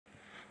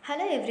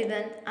Hello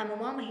everyone, I'm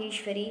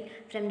Maheshwari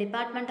from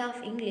Department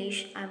of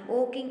English. I'm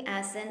working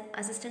as an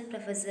assistant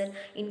professor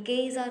in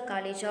KSR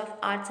College of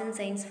Arts and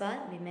Science for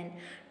Women.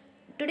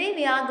 Today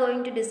we are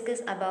going to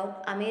discuss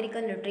about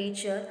American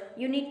Literature,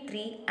 Unit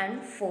 3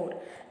 and 4.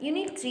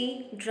 Unit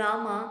 3,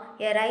 Drama,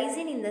 A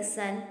Rising in the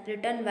Sun,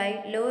 written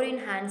by Lauren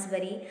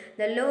Hansberry.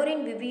 The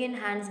Lauren Vivian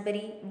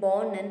Hansberry,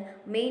 born in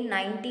May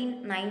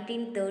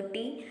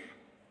 1930,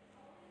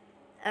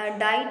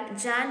 died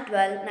Jan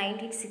 12,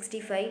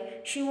 1965.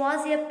 She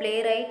was a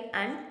playwright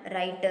and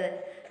writer.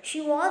 She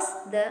was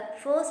the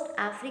first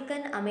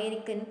African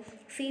American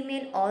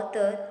female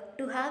author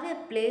to have a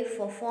play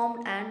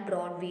performed on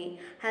Broadway.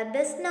 Her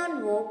best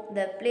known work,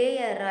 the play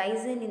A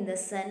Rising in the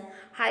Sun,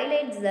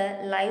 highlights the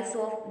lives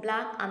of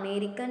black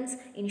Americans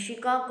in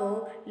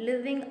Chicago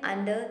living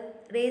under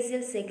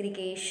racial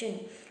segregation.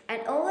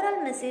 An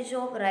overall message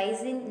of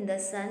Rising in the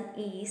Sun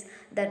is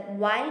that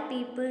while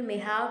people may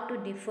have to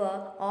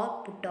differ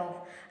or put off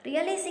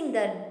realizing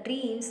their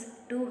dreams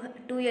to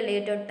a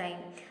later time,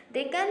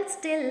 they can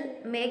still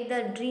make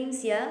their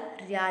dreams a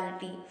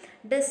reality.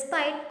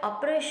 Despite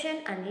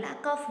oppression and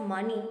lack of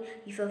money,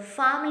 if a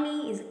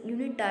family is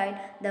united,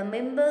 the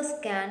members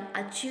can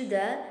achieve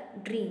their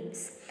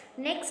dreams.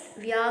 Next,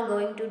 we are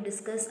going to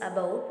discuss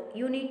about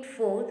Unit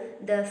 4,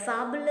 the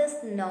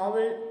fabulous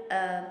novel,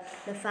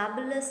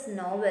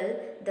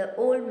 The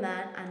Old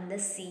Man and the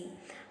Sea.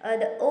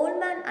 The Old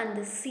Man and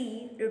the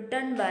Sea,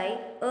 written by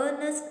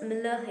Ernest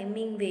Miller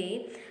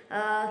Hemingway.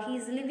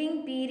 His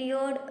living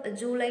period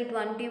July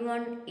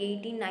 21,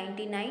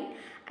 1899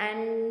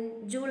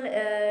 and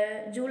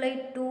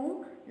July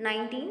 2,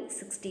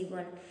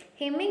 1961.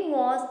 Heming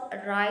was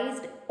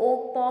raised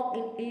Oak Park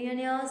in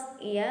Illinois,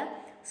 a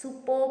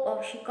suburb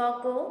of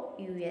Chicago,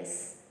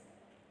 US.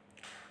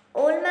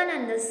 Old Man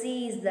and the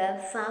Sea is the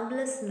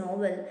fabulous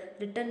novel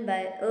written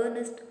by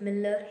Ernest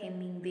Miller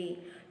Hemingway.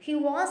 He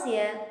was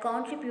a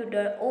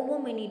contributor over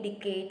many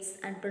decades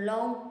and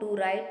prolonged to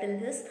write till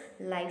his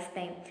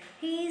lifetime.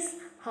 He is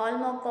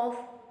hallmark of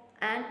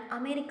an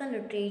American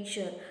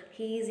literature.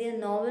 He is a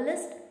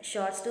novelist,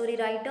 short story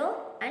writer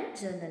and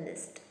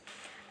journalist.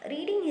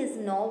 Reading his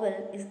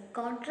novel is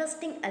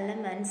contrasting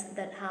elements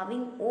that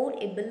having own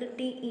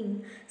ability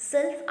in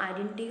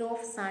self-identity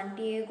of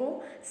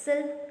Santiago,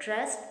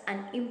 self-trust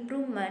and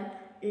improvement,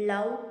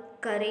 love,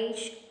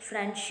 courage,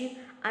 friendship,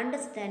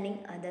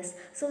 understanding others.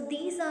 So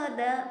these are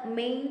the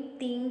main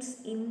themes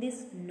in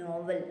this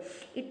novel.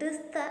 It is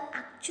the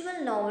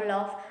actual novel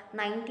of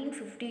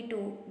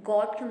 1952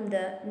 got him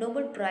the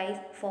Nobel Prize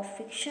for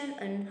Fiction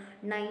in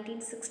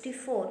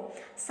 1964.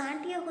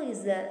 Santiago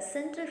is the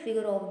central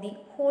figure of the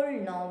whole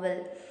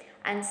novel,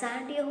 and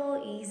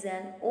Santiago is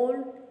an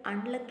old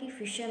unlucky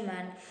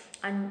fisherman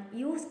and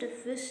used to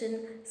fish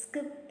in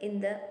skip in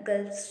the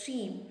Gulf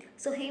Stream.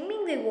 So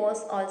Hemingway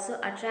was also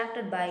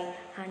attracted by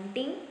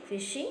hunting,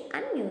 fishing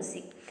and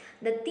music.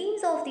 The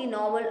themes of the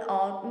novel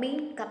are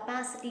main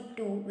capacity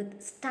to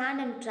withstand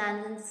and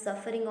transcend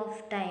suffering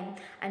of time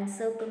and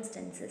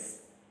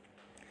circumstances.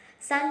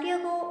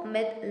 Santiago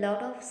met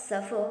lot of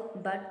suffer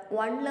but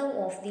one love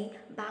of the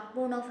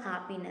backbone of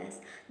happiness.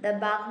 The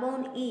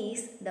backbone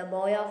is the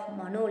boy of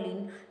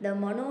Manolin. The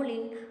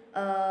Manolin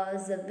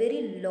is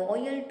very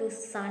loyal to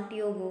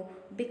Santiago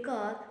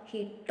because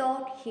he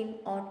taught him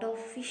art of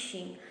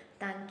fishing.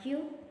 Thank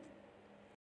you.